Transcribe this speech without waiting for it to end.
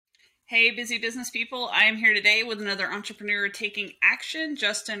Hey, busy business people. I am here today with another entrepreneur taking action,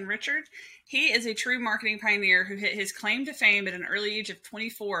 Justin Richard. He is a true marketing pioneer who hit his claim to fame at an early age of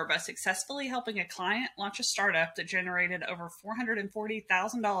 24 by successfully helping a client launch a startup that generated over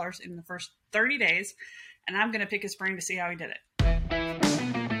 $440,000 in the first 30 days. And I'm going to pick his brain to see how he did it.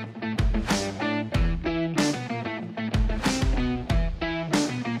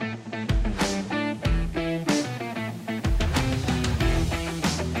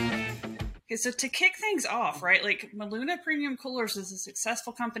 Okay, so to kick things off, right, like Maluna Premium Coolers is a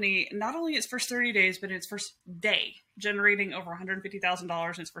successful company, not only its first 30 days, but its first day, generating over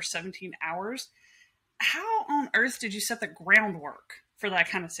 $150,000 in its first 17 hours. How on earth did you set the groundwork for that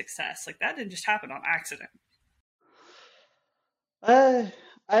kind of success? Like, that didn't just happen on accident. Uh,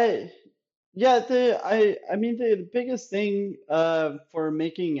 I yeah, I mean the biggest thing for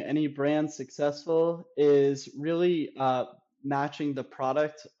making any brand successful is really matching the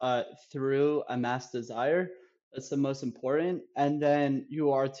product through a mass desire. That's the most important, and then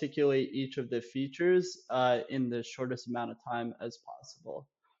you articulate each of the features in the shortest amount of time as possible.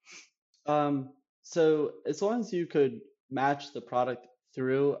 So as long as you could match the product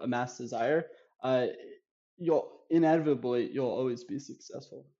through a mass desire, uh, you'll always be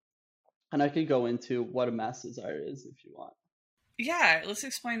successful. And I could go into what a mass desire is if you want. Yeah, let's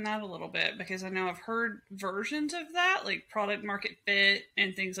explain that a little bit because I know I've heard versions of that, like product market fit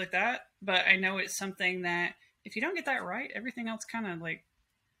and things like that. But I know it's something that if you don't get that right, everything else kind of like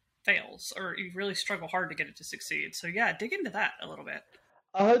fails or you really struggle hard to get it to succeed. So, yeah, dig into that a little bit.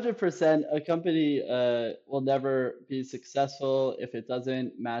 100%, a company will never be successful if it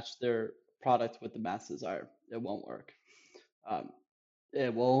doesn't match their product with the mass desire. It won't work. Um,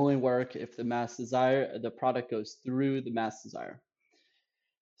 it will only work if the product goes through the mass desire.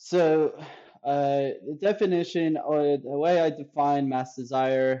 So, the definition or the way I define mass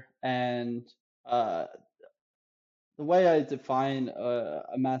desire and uh, the way I define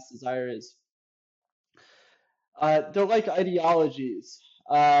a mass desire is they're like ideologies.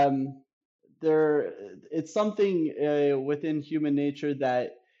 Um, they're it's something within human nature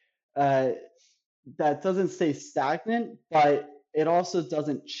uh, that doesn't stay stagnant, but it also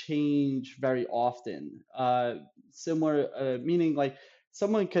doesn't change very often. Similar meaning like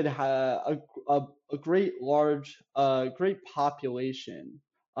someone could have a great population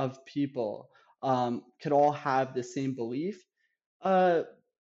of people could all have the same belief, uh,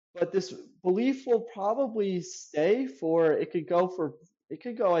 but this belief will probably stay for it could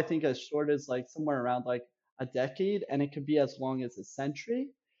go I think as short as like somewhere around like a decade, and it could be as long as a century.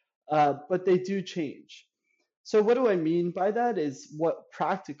 But they do change. So what do I mean by that is what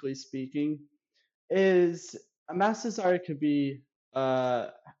practically speaking is a mass desire could be uh,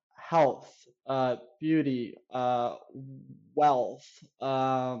 health, beauty, wealth,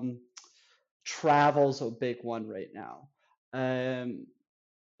 travel's a big one right now. Um,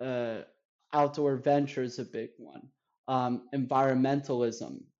 uh, Outdoor venture is a big one.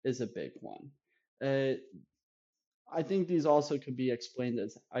 Environmentalism is a big one. Uh, I think these also could be explained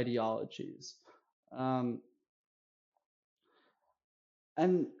as ideologies. Um,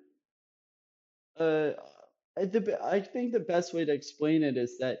 and uh, I think the best way to explain it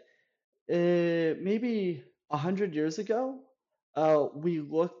is that maybe 100 years ago, we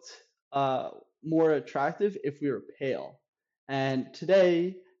looked uh, more attractive if we were pale, and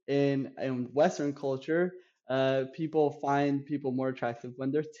today in Western culture, people find people more attractive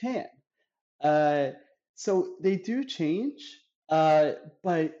when they're tan. Uh, so they do change,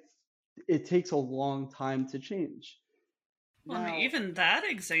 but it takes a long time to change. Well, I mean, Now, even that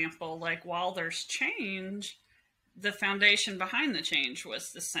example, like while there's change, the foundation behind the change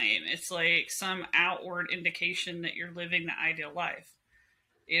was the same. It's like some outward indication that you're living the ideal life.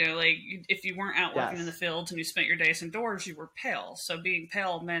 You know, like if you weren't out working in the yes, fields and you spent your days indoors, you were pale. So being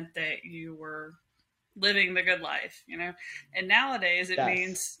pale meant that you were living the good life, you know? And nowadays it yes,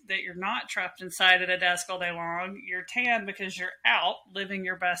 means that you're not trapped inside at a desk all day long. You're tan because you're out living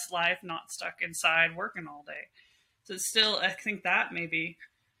your best life, not stuck inside working all day. So it's still, I think that maybe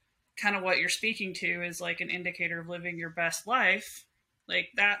kind of what you're speaking to is like an indicator of living your best life. Like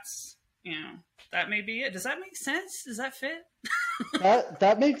that's, you know, that may be it. Does that make sense? Does that fit?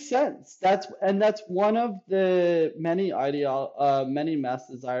 that makes sense. That's one of the many mass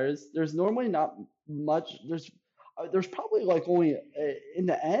desires. There's normally not much. There's probably like only in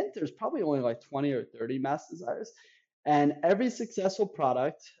the end. There's probably only like 20 or 30 mass desires, and every successful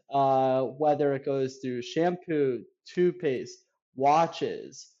product, whether it goes through shampoo, toothpaste,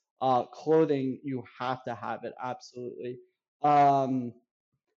 watches, clothing, you have to have it absolutely. Um,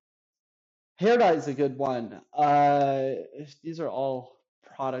 Hair dye is a good one. These are all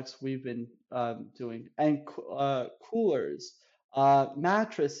products we've been doing, and coolers,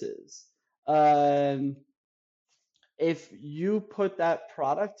 mattresses. Um, if you put that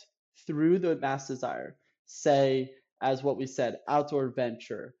product through the mass desire, say, as what we said, outdoor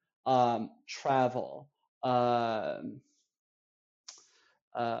adventure, travel, um,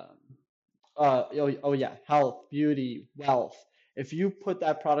 uh, oh yeah, health, beauty, wealth. If you put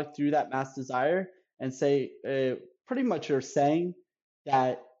that product through that mass desire and say, pretty much you're saying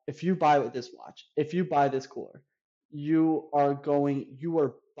that if you buy this watch, if you buy this cooler, you are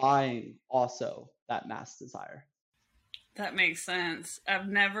buying also that mass desire. That makes sense. I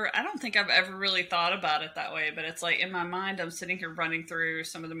don't think I've ever really thought about it that way, but it's like in my mind, I'm sitting here running through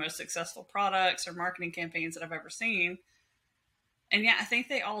some of the most successful products or marketing campaigns that I've ever seen. And yeah, I think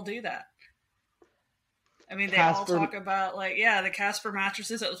they all do that. I mean, they all Casper, talk about like, yeah, the Casper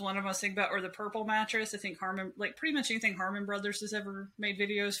mattresses. That was one of them I was thinking about, or the purple mattress. I think Harmon, like pretty much anything Harmon Brothers has ever made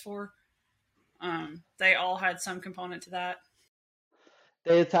videos for. They all had some component to that.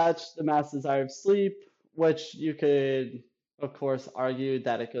 they attach the mass desire of sleep, which you could, of course, argue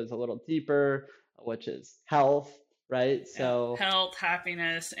that it goes a little deeper, which is health, right? Yeah, So, health,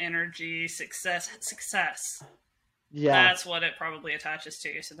 happiness, energy, success. yeah, That's what it probably attaches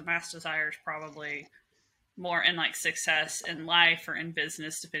to. So the mass desire is probably more in like success in life or in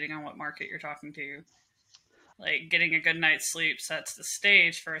business, depending on what market you're talking to. Like getting a good night's sleep sets the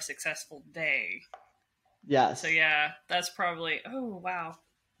stage for a successful day. So yes. yeah, that's probably, oh wow.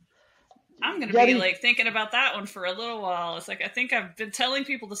 I'm gonna be Yeti, like thinking about that one for a little while. It's like I think I've been telling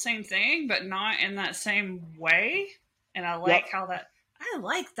people the same thing, but not in that same way. And I yep. like how that I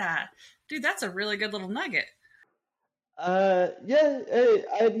like that. Dude, that's a really good little nugget. Yeah,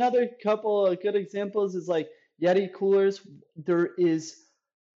 another couple of good examples is like Yeti coolers. There is,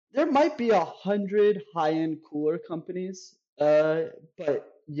 there might be 100 high-end cooler companies,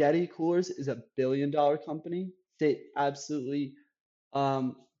 but Yeti Coolers is $1 billion company. They absolutely,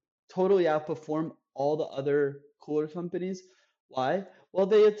 um, totally outperform all the other cooler companies. Why? Well,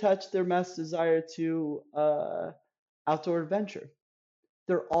 they attach their mass desire to outdoor adventure.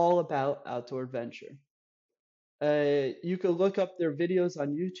 They're all about outdoor adventure. You can look up their videos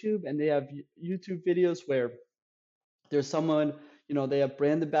on YouTube, and they have YouTube videos where there's someone, they have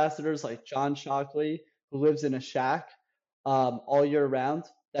brand ambassadors like John Shockley, who lives in a shack all year round,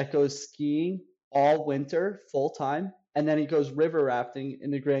 that goes skiing all winter full time, and then he goes river rafting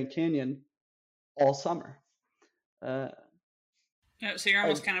in the Grand Canyon all summer. Uh, Yeah, so you're I,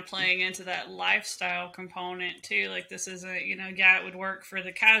 almost kind of playing into that lifestyle component too. Like this isn't, yeah, it would work for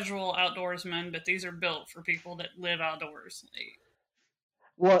the casual outdoorsman, but these are built for people that live outdoors. Like,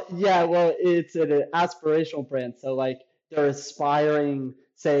 well, yeah, well, it's an aspirational brand, so like they're aspiring,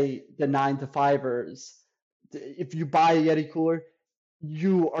 say, the 9 to 5ers. If you buy a Yeti cooler,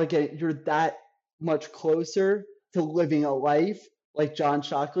 you're that much closer to living a life like John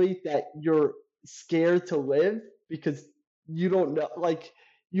Shockley that you're scared to live because you don't know, like,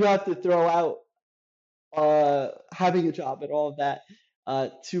 you have to throw out having a job and all of that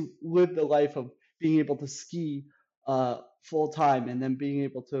to live the life of being able to ski full time and then being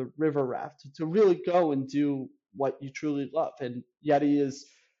able to river raft, to really go and do what you truly love. And Yeti is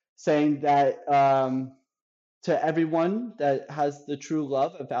saying that to everyone that has the true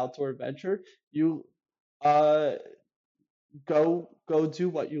love of outdoor adventure, you uh, go do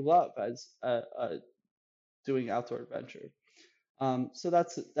what you love as doing outdoor adventure. So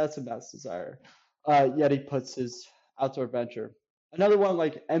that's a mass desire. Yeti puts his outdoor adventure. Another one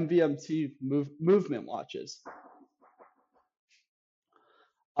like MVMT movement watches.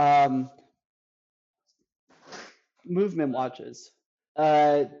 Um, movement watches.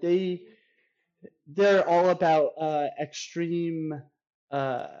 They they're all about extreme.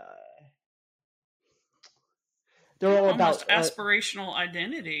 Uh, they're yeah, all almost about aspirational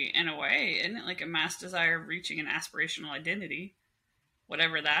identity in a way, isn't it? Like a mass desire of reaching an aspirational identity,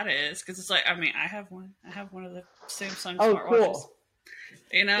 whatever that is. Because it's like, I mean, I have one. I have one of the Samsung oh, smartwatches. cool.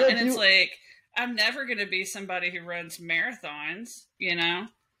 Yeah, And do it's you, like I'm never going to be somebody who runs marathons,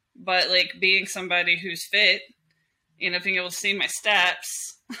 but like being somebody who's fit, being able to see my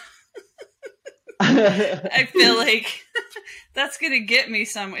steps, I feel like that's going to get me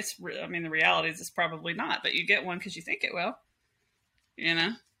some. I mean, the reality is it's probably not, but you get one because you think it will. You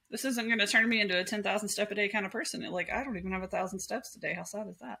know, this isn't going to turn me into a 10,000 step a day kind of person. Like I don't even have 1,000 steps today. How sad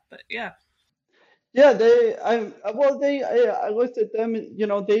is that? But yeah, yeah, I looked at them.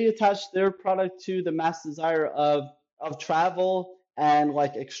 They attached their product to the mass desire of travel and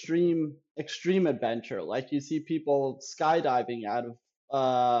like extreme adventure. Like you see people skydiving out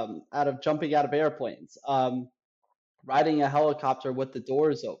of jumping out of airplanes. riding a helicopter with the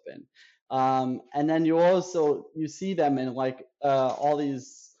doors open. And then you see them in like all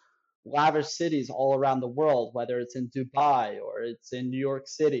these lavish cities all around the world, whether it's in Dubai or it's in New York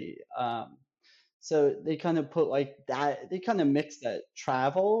City. So they kind of put like that. They kind of mix that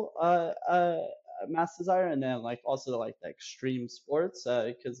travel mass desire and then like also like the extreme sports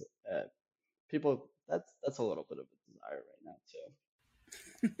because people that's a little bit of a desire right now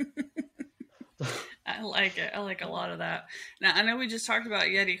too. I like it. I like a lot of that. Now, I know we just talked about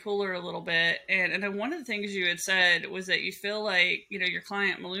Yeti Cooler a little bit, and I know one of the things you had said was that you feel like, your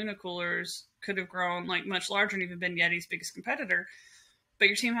client Maluna Coolers could have grown like much larger and even been Yeti's biggest competitor, but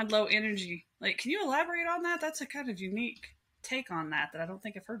your team had low energy. Like, can you elaborate on that? That's a kind of unique take on that I don't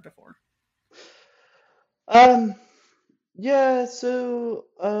think I've heard before. um, yeah, so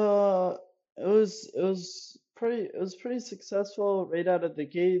it was pretty successful right out of the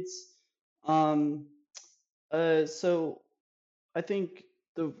gates. Um, so I think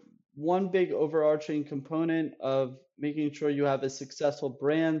the one big overarching component of making sure you have a successful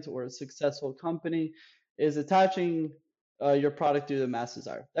brand or a successful company is attaching your product to the mass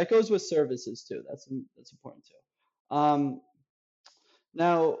desire. That goes with services too. That's important too.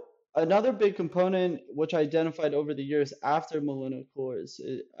 Now, another big component which I identified over the years after Molina Coors,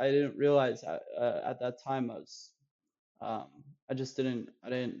 I didn't realize at that time um, I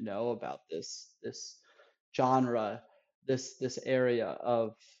didn't know about this genre, this area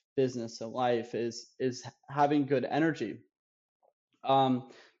of business and life is having good energy. Um,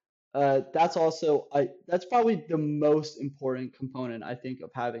 that's probably the most important component I think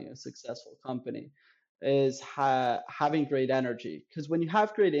of having a successful company is having great energy. Because when you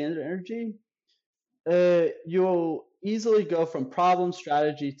have great energy, you'll easily go from problem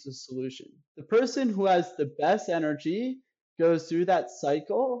strategy to solution. The person who has the best energy goes through that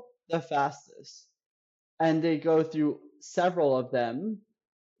cycle the fastest, and they go through several of them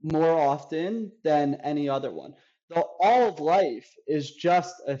more often than any other one. All of life is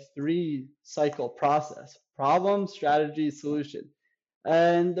just a three cycle process: problem, strategy, solution.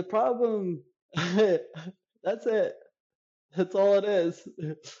 And the problem, that's it. That's all it is.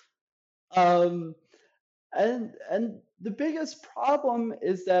 Um, and the biggest problem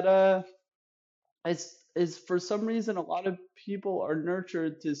is that is for some reason a lot of people are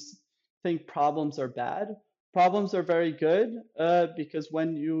nurtured to think problems are bad. Problems are very good because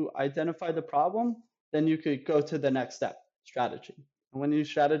when you identify the problem, then you could go to the next step, strategy. And when you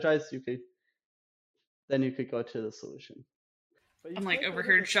strategize, you could go to the solution. But you I'm like can't go over to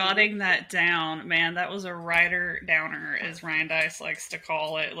here the jotting solution. that down. Man, that was a writer downer, as Ryan Dice likes to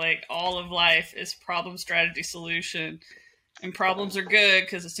call it. Like, all of life is problem, strategy, solution. And problems are good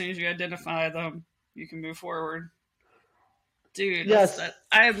because as soon as you identify them, you can move forward. Dude, that's Yes. that.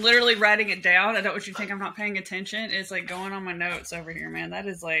 I am literally writing it down. I don't want you to think I'm not paying attention. It's like going on my notes over here, man. That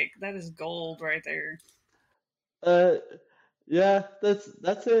is gold right there. Uh, yeah, that's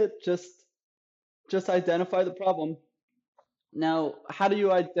it. Just identify the problem. Now, how do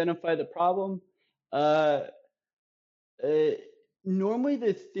you identify the problem? Uh, uh, Normally,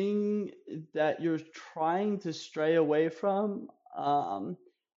 the thing that you're trying to stray away from,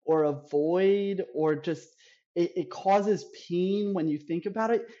 or avoid, or just it causes pain when you think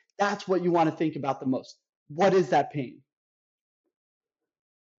about it, that's what you want to think about the most. What is that pain?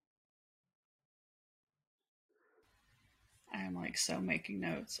 I'm like so making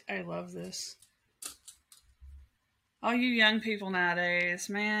notes. I love this. All you young people nowadays,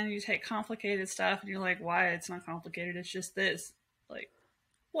 man, you take complicated stuff and you're like, why? It's not complicated. It's just this. Like,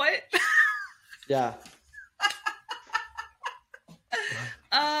 what? Yeah.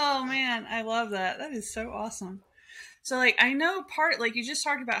 Oh man, I love that. That is so awesome. So like I know part like you just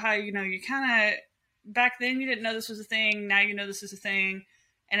talked about how you kind of back then you didn't know this was a thing, now you know this is a thing,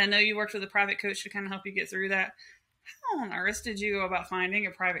 and I know you worked with a private coach to kind of help you get through that. How on earth did you go about finding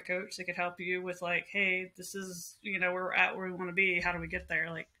a private coach that could help you with like, hey, this is where we're at, where we want to be. How do we get there?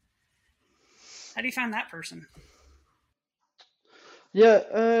 Like, how do you find that person? Yeah,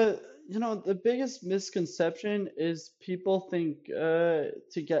 the biggest misconception is people think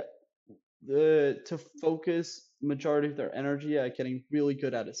to focus majority of their energy at getting really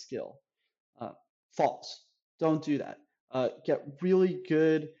good at a skill. Uh, False. Don't do that. Get really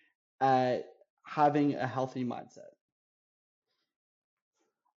good at having a healthy mindset.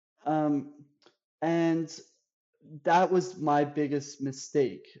 Um, and that was my biggest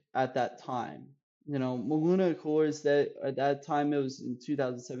mistake at that time. Maluna Accords that at that time it was in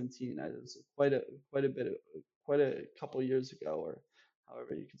 2017. It was quite a bit of quite a couple of years ago, or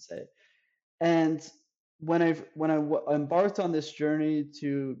however you could say it. And when I embarked on this journey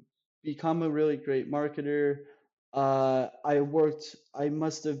to become a really great marketer, I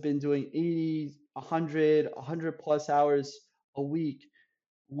must have been doing 80, 100 plus hours a week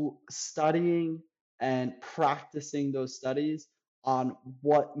studying and practicing those studies on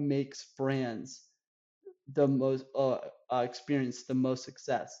what makes brands the most experience the most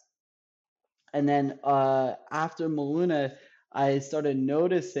success. And then after Maluna, I started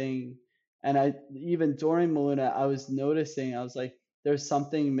noticing, and I even during Maluna, I was noticing, I was like, there's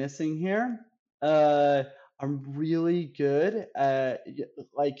something missing here. Uh, I'm really good at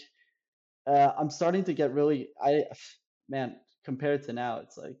like I'm starting to get really man, compared to now,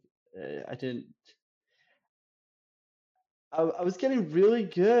 it's like I didn't I was getting really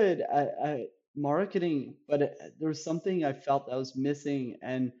good at marketing, but there was something I felt that was missing,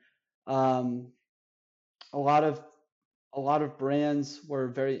 and um, a lot of brands were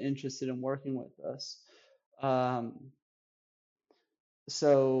very interested in working with us. Um,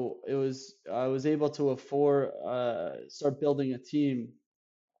 so I was able to afford start building a team,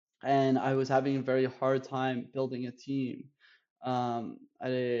 and I was having a very hard time building a team. Um,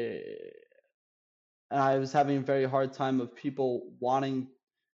 I I was having a very hard time of people wanting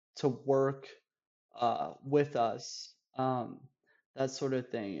to work with us, that sort of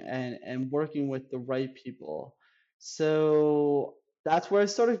thing, and working with the right people. So that's where I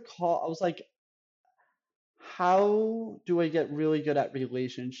started call. I was like, how do I get really good at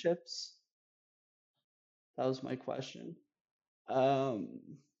relationships? That was my question. Um,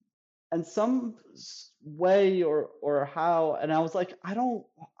 and some way or how, and I was like,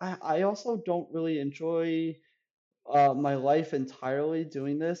 I also don't really enjoy my life entirely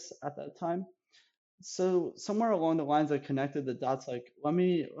doing this at that time. So somewhere along the lines, I connected the dots. Like, let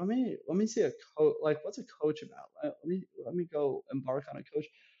me see a coach. Like, what's a coach about? Let me go embark on a coach.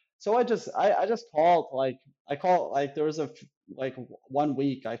 So I just called. Like, I called. Like, there was like 1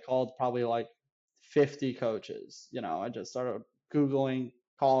 week I called probably like 50 coaches. You know, I just started googling,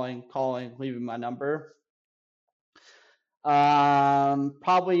 calling, leaving my number.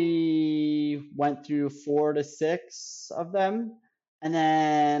 Probably went through 4 to 6 of them. And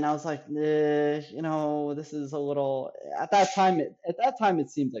then I was like, you know, this is a little, at that time it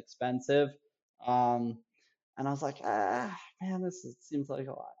seemed expensive. Um, and I was like, man, seems like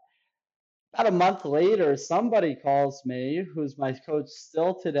a lot. About a month later, somebody calls me, who's my coach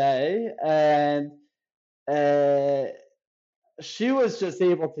still today, and uh, she was just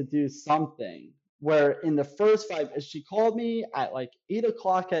able to do something where in the first she called me at like 8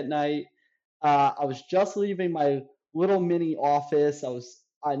 o'clock at night. I was just leaving my little mini office. I was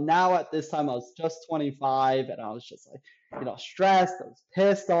now at this time I was just 25, and I was just like, you know, stressed. I was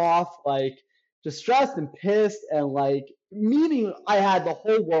pissed off, like just stressed and pissed, and like meaning I had the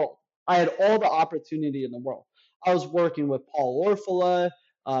whole world. I had all the opportunity in the world. I was working with Paul Orfala,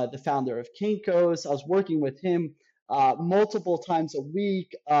 the founder of Kinkos. I was working with him multiple times a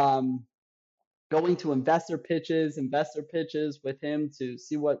week, going to investor pitches with him to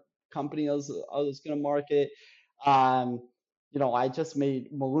see what company I was going to market. Um, you know, I just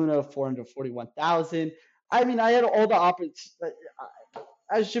made Maluna 441,000. I mean, I had all the opportunities.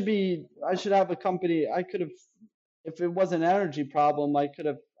 I should have a company. I could have, if it was an energy problem, I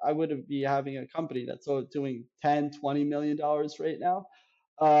would have be having a company that's doing 10, $20 million right now,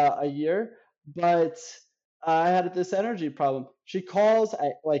 a year. But I had this energy problem. She calls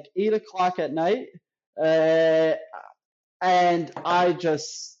at like 8 o'clock at night, uh, and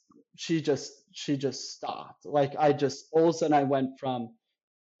she just stopped. Like all of a sudden I went from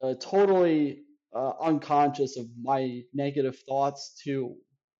totally unconscious of my negative thoughts to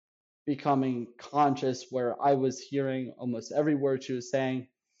becoming conscious, where I was hearing almost every word she was saying.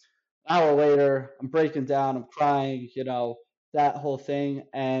 An hour later, I'm breaking down, I'm crying, you know, that whole thing.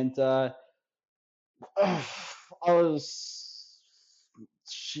 And I was,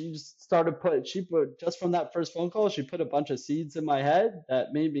 she put, just from that first phone call, she put a bunch of seeds in my head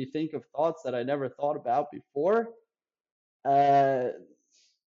that made me think of thoughts that I never thought about before. Uh,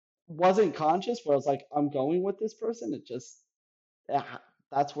 wasn't conscious, where I was like, I'm going with this person. It just, yeah,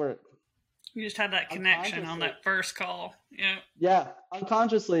 that's where You just had that connection on unconsciously, that first call. Yeah. yeah,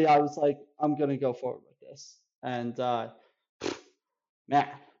 unconsciously, I was like, I'm gonna go forward with this. And man,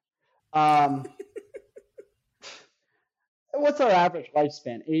 um, what's our average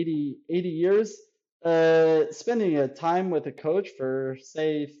lifespan? 80 years. Spending a time with a coach for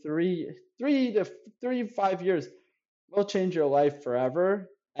say 3 to 5 years will change your life forever,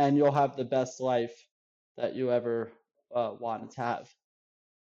 and you'll have the best life that you ever wanted to have.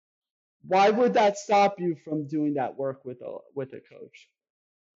 Why would that stop you from doing that work with a coach?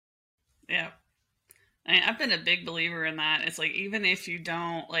 Yeah. I've been a big believer in that. It's like, even if you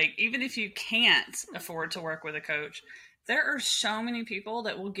don't, like, even if you can't afford to work with a coach, there are so many people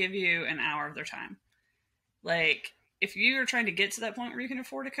that will give you an hour of their time. Like, if you are trying to get to that point where you can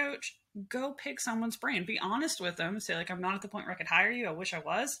afford a coach, go pick someone's brain. Be honest with them. Say, like, I'm not at the point where I could hire you. I wish I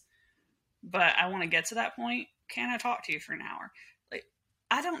was, but I want to get to that point. Can I talk to you for an hour? Like,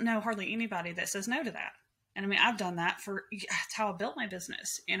 I don't know hardly anybody that says no to that. And I mean, I've done that for, that's how I built my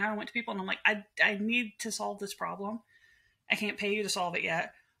business. And I went to people and I'm like, I need to solve this problem. I can't pay you to solve it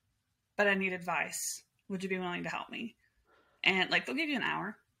yet, but I need advice. Would you be willing to help me? And like, they'll give you an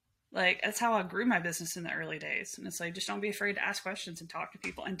hour. Like, that's how I grew my business in the early days. And it's like, just don't be afraid to ask questions and talk to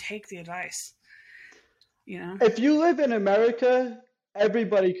people and take the advice, you know? If you live in America,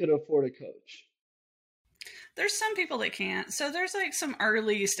 everybody could afford a coach. There's some people that can't. So there's like some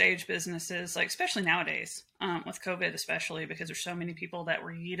early stage businesses, like especially nowadays, with COVID, especially because there's so many people that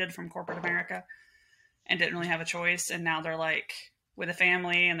were yeeted from corporate America and didn't really have a choice. And now they're like with a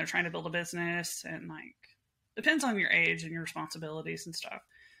family and they're trying to build a business, and like, depends on your age and your responsibilities and stuff.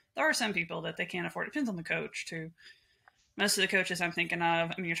 There are some people that they can't afford. It depends on the coach too. Most of the coaches I'm thinking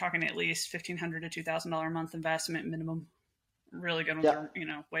of, I mean, you're talking at least $1,500 to $2,000 a month investment minimum. Really good ones Yeah. are,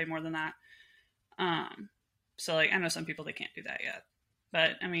 way more than that. So like, I know some people, they can't do that yet,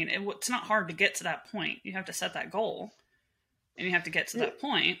 but I mean, it's not hard to get to that point. You have to set that goal, and you have to get to that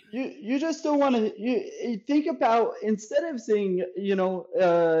point. You just don't want to. You think about, instead of saying,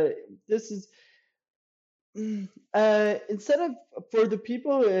 this is instead of, for the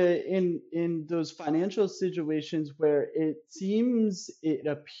people in those financial situations where it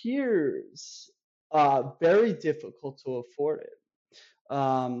appears very difficult to afford it.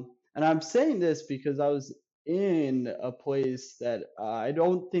 And I'm saying this because I was in a place that I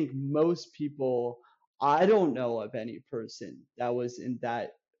don't think most people, I don't know of any person that was in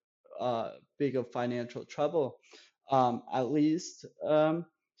that big of financial trouble. At least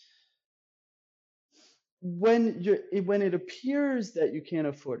when it appears that you can't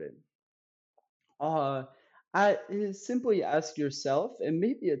afford it, uh, simply ask yourself, and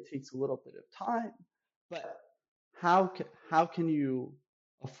maybe it takes a little bit of time, but how can you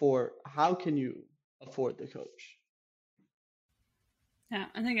afford the coach? Yeah,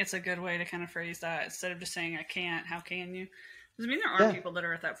 I think it's a good way to kind of phrase that. Instead of just saying, I can't, how can you? Because I mean, there are Yeah, people that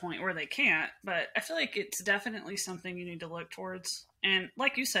are at that point where they can't, but I feel like it's definitely something you need to look towards. And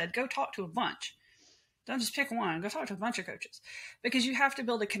like you said, go talk to a bunch. Don't just pick one. Go talk to a bunch of coaches, because you have to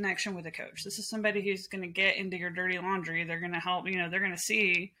build a connection with a coach. This is somebody who's going to get into your dirty laundry. They're going to help, they're going to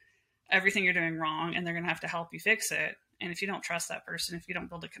see everything you're doing wrong, and they're going to have to help you fix it. And if you don't trust that person, if you don't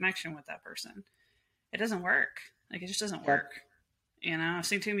build a connection with that person, it doesn't work. Like, it just doesn't yep, work. I've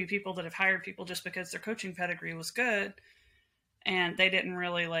seen too many people that have hired people just because their coaching pedigree was good, and they didn't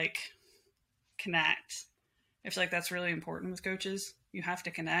really like connect. I feel like that's really important with coaches. You have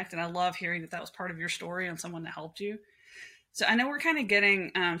to connect. And I love hearing that was part of your story and someone that helped you. So I know we're kind of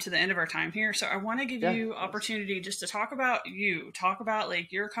getting to the end of our time here. So I want to give yeah, you of course. opportunity just to talk about talk about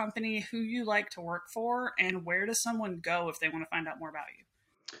like your company, who you like to work for, and where does someone go if they want to find out more about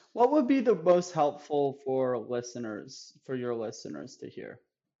you. What would be the most helpful for your listeners to hear?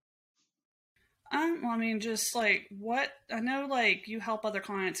 Well, I mean, just like what I know, like you help other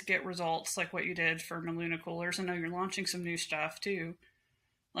clients get results, like what you did for Maluna Coolers. I know you're launching some new stuff too.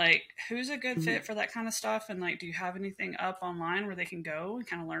 Like, who's a good Mhm. fit for that kind of stuff? And like, do you have anything up online where they can go and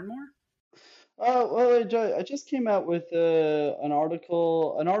kind of learn more? Well, I just came out with an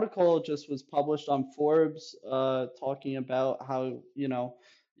article. An article just was published on Forbes, talking about how,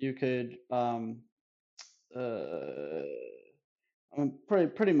 you could uh,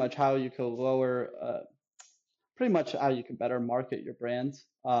 pretty much how you could pretty much how you could better market your brand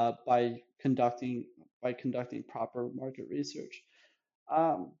by conducting proper market research.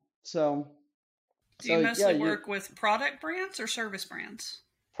 Um, so Do you yeah, mostly work with product brands or service brands?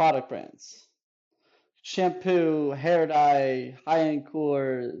 product brands, shampoo, hair dye, high-end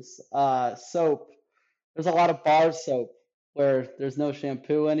coolers, soap. There's a lot of bar soap where there's no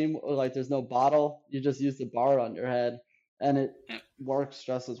shampoo anymore, like there's no bottle. You just use the bar on your head, and it works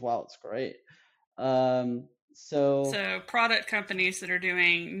just as well. It's great. Um, so So, product companies that are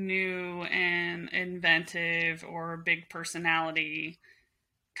doing new and inventive or big personality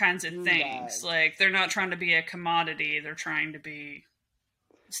kinds of food things. ads. Like, they're not trying to be a commodity, they're trying to be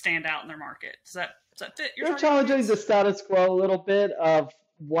stand out in their market. Does that fit your They're target challenging the audience? status quo a little bit of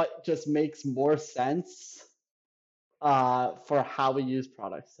what just makes more sense for how we use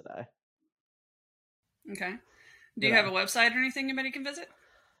products today. Okay. Do You you have a know, website or anything anybody can visit?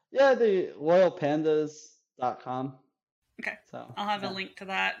 yeah, the royalpandas.com. Okay. So I'll have a yeah. link to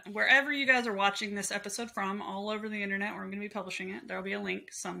that. Wherever you guys are watching this episode from, all over the internet where I'm going to be publishing it, there'll be a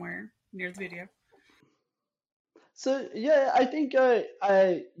link somewhere near the video. So yeah, I think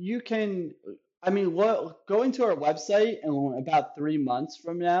you can. I mean, going to our website in about 3 months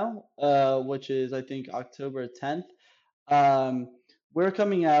from now, which is I think October 10th. Um, we're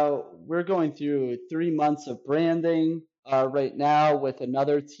coming out. We're going through 3 months of branding right now with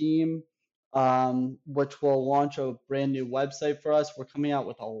another team, which will launch a brand new website for us. We're coming out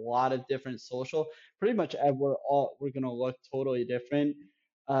with a lot of different social. Pretty much, we're gonna look totally different.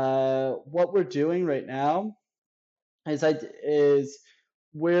 What we're doing right now is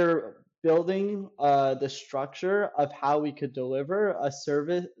we're building the structure of how we could deliver a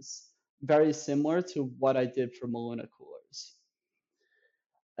service very similar to what I did for Maluna Coolers.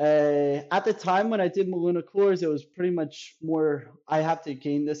 At the time when I did Maluna Coolers, it was pretty much more, I have to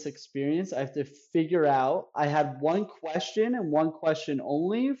gain this experience. I have to figure out. I had one question and one question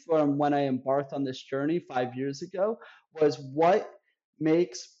only from when I embarked on this journey 5 years ago was what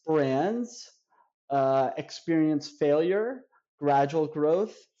makes brands experience failure, gradual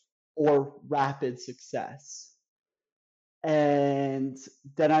growth, or rapid success. And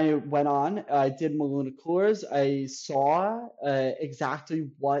then I went on, I did Maluna Coolers. I saw exactly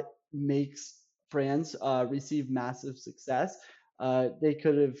what makes brands receive massive success. They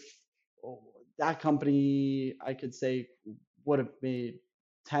could have, oh, that company, I could say, would have made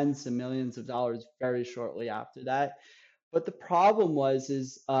tens of millions of dollars very shortly after that. But the problem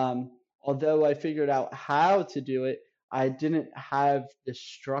is although I figured out how to do it, I didn't have the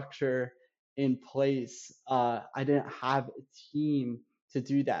structure in place. I didn't have a team to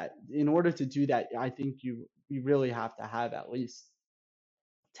do that. In order to do that, I think you really have to have at least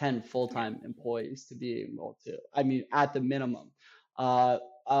 10 Yeah. full-time employees to be able to, I mean, at the minimum.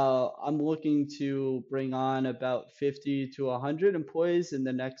 I'm looking to bring on about 50 to 100 employees in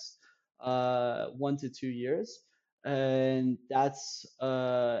the next 1 to 2 years. And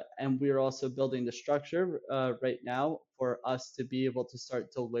we're also building the structure right now for us to be able to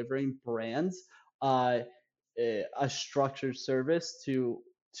start delivering brands uh, a structured service to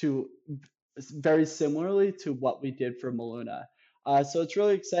very similarly to what we did for Maluna. So it's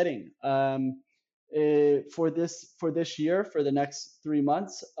really exciting. For this year, for the next 3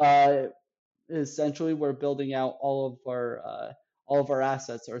 months, essentially we're building out all of our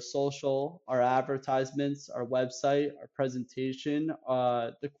assets, our social, our advertisements, our website, our presentation,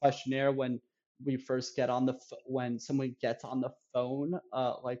 the questionnaire when we first get on when someone gets on the phone,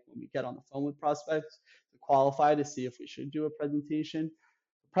 like when we get on the phone with prospects to qualify to see if we should do a presentation.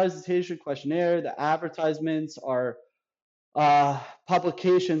 Presentation questionnaire, the advertisements, our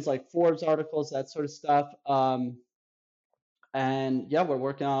publications like Forbes articles, that sort of stuff. And yeah, we're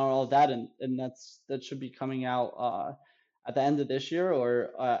working on all of that, and that should be coming out at the end of this year, or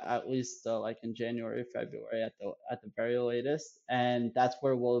at least like in January, February at the very latest. And that's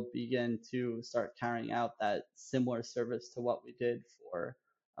where we'll begin to start carrying out that similar service to what we did for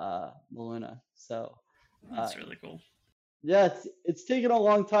Maluna. So uh, That's really cool. yeah, it's taken a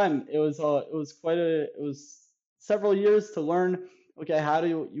long time. It was several years to learn. Okay, how do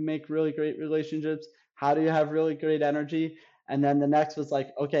you make really great relationships? How do you have really great energy? And then the next was like,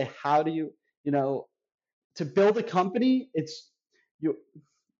 okay, how do you know to build a company? You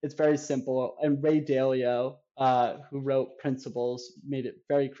it's very simple. And Ray Dalio, who wrote Principles, made it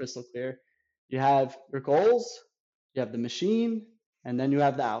very crystal clear. You have your goals, you have the machine, and then you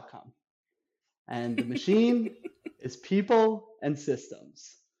have the outcome. And the machine is people and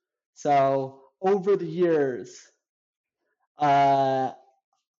systems. So over the years, uh,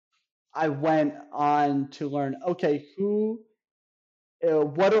 I went on to learn, okay,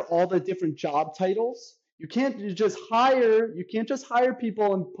 what are all the different job titles? You can't just hire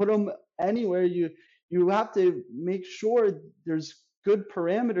people and put them anywhere. You have to make sure there's good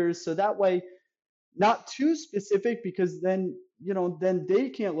parameters so that way not too specific because then they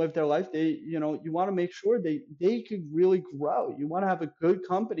can't live their life. You want to make sure they could really grow. You want to have a good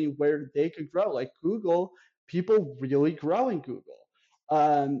company where they could grow, like Google. People really grow in Google.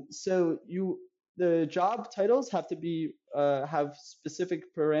 So the job titles have to be have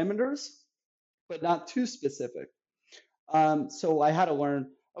specific parameters but not too specific. So I had to learn,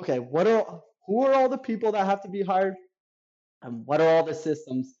 okay, who are all the people that have to be hired, and what are all the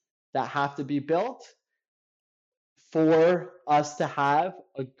systems that have to be built for us to have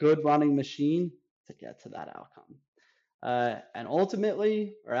a good running machine to get to that outcome. And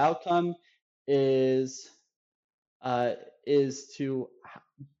ultimately, our outcome is uh, to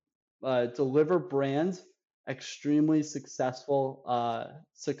deliver brands extremely successful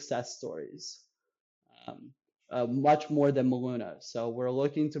success stories. Um, much more than Maluna. So we're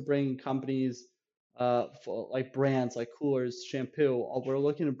looking to bring companies like brands like Coolers Shampoo. We're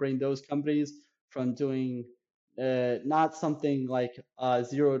looking to bring those companies from doing not something like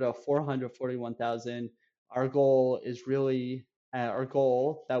 0 to 441,000. Our goal is really our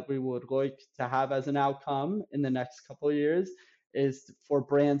goal that we would like to have as an outcome in the next couple of years is for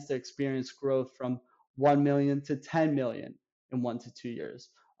brands to experience growth from 1 million to 10 million in 1 to 2 years,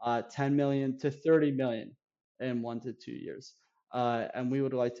 10 million to 30 million in 1 to 2 years. And we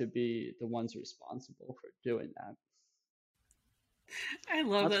would like to be the ones responsible for doing that. I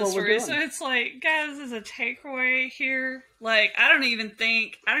love That's that what we're story. So doing. it's like, guys, as a takeaway here, like I don't even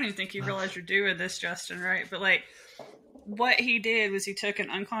think you realize you're doing this, Justin, right? But like what he did was he took an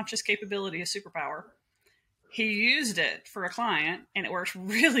unconscious capability, a superpower. He used it for a client and it works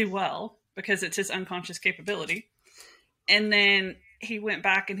really well because it's his unconscious capability. And then he went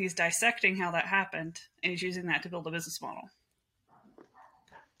back and he's dissecting how that happened and he's using that to build a business model.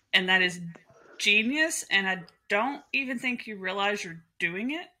 And that is genius. And I don't even think you realize you're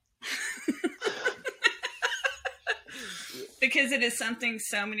doing it because it is something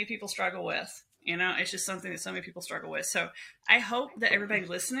so many people struggle with. You know, it's just something that so many people struggle with. So I hope that everybody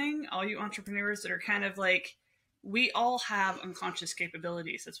listening, all you entrepreneurs that are kind of like, we all have unconscious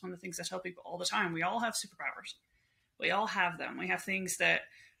capabilities. That's one of the things I tell people all the time. We all have superpowers. We all have them. We have things that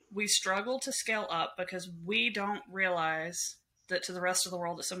we struggle to scale up because we don't realize that to the rest of the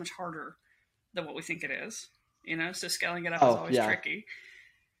world it's so much harder than what we think it is. You know, so scaling it up is Oh, always yeah. tricky.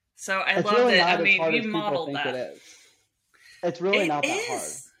 So I It's love really that. I not as mean, hard you as people modeled think it that. is. It's really It not that hard.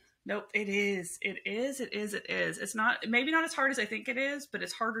 is. Nope, it is. It is. It is. It is. It's not, maybe not as hard as I think it is, but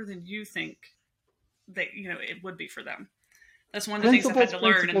it's harder than you think that, you know, it would be for them. That's one of the things I've had Principles, to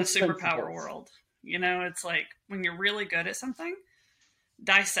learn in the principles, superpower principles. world. You know, it's like when you're really good at something,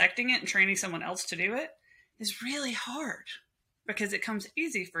 dissecting it and training someone else to do it is really hard because it comes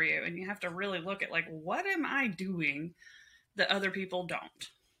easy for you and you have to really look at like, what am I doing that other people don't?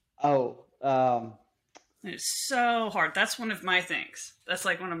 Oh, It's so hard. That's one of my things. That's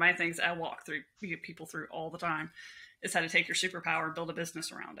like one of my things I walk through, people through all the time, is how to take your superpower and build a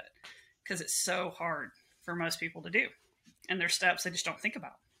business around it. Because it's so hard for most people to do. And there's steps they just don't think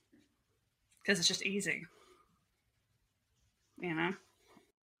about. Because it's just easy. You know?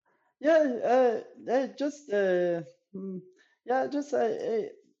 yeah, just yeah, just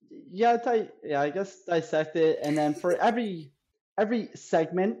yeah, yeah, I guess dissect it, and then for every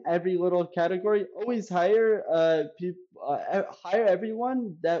segment, every little category, always hire people, hire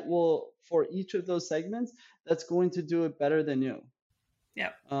everyone that will for each of those segments that's going to do it better than you.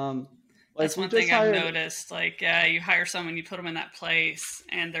 Yep. Um, like That's we one just thing I've hired. noticed. Like, you hire someone, you put them in that place,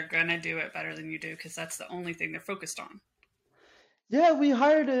 and they're going to do it better than you do because that's the only thing they're focused on. Yeah, we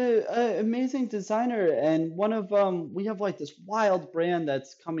hired a amazing designer, and we have like this wild brand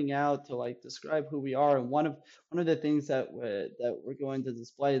that's coming out to like describe who we are, and one of the things that we're going to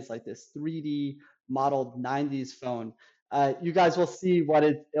display is like this 3D modeled 90s phone. You guys will see what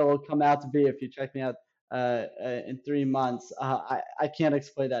it'll come out to be if you check me out in 3 months. I can't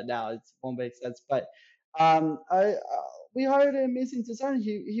explain that now; it won't make sense. But we hired an amazing designer.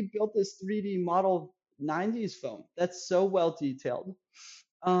 He built this 3D model 90s phone that's so well detailed.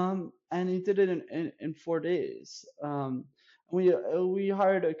 And he did it in 4 days. We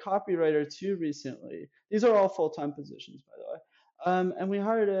hired a copywriter too recently. These are all full-time positions, by the way. And we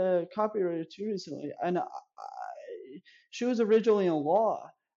hired a copywriter too recently, and she was originally in law.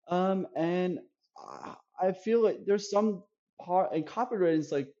 And I feel like there's some part, and copywriting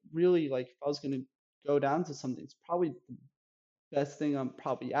is like really like if I was gonna go down to something, it's probably the best thing I'm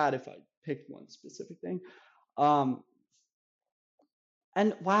probably at if I picked one specific thing. Um,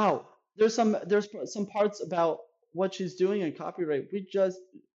 and wow, there's some parts about what she's doing in copyright. We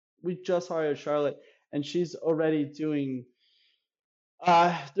just hired Charlotte, and she's already doing.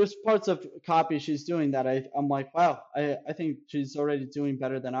 There's parts of copy she's doing that I'm like, wow, I think she's already doing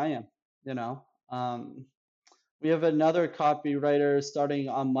better than I am. You know, we have another copywriter starting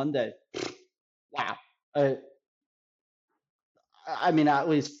on Monday. Wow. I, I mean, at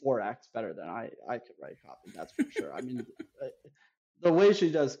least 4x better than I could write copy. That's for sure. I mean, the way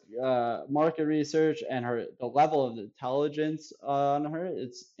she does market research and the level of intelligence on her,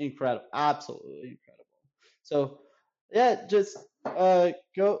 it's incredible, absolutely incredible. So yeah, just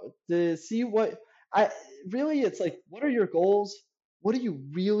go to see what I really. It's like, what are your goals? What do you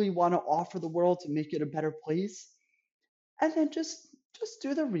really want to offer the world to make it a better place? And then just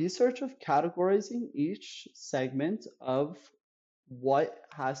do the research of categorizing each segment of what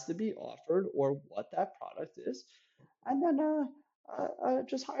has to be offered or what that product is, and then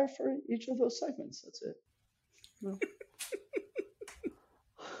just hire for each of those segments. That's it.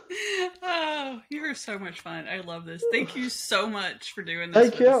 Oh, you are so much fun. I love this. Thank you so much for doing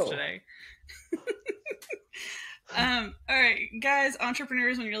this with us today. All right, guys,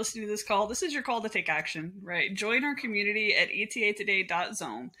 entrepreneurs, when you're listening to this call, this is your call to take action, right? Join our community at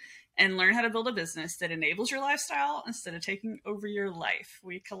etatoday.zone and learn how to build a business that enables your lifestyle instead of taking over your life.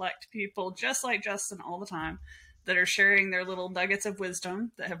 We collect people just like Justin all the time that are sharing their little nuggets of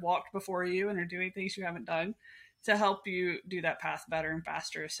wisdom, that have walked before you and are doing things you haven't done, to help you do that path better and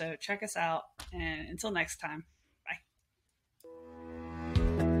faster. So check us out, and until next time.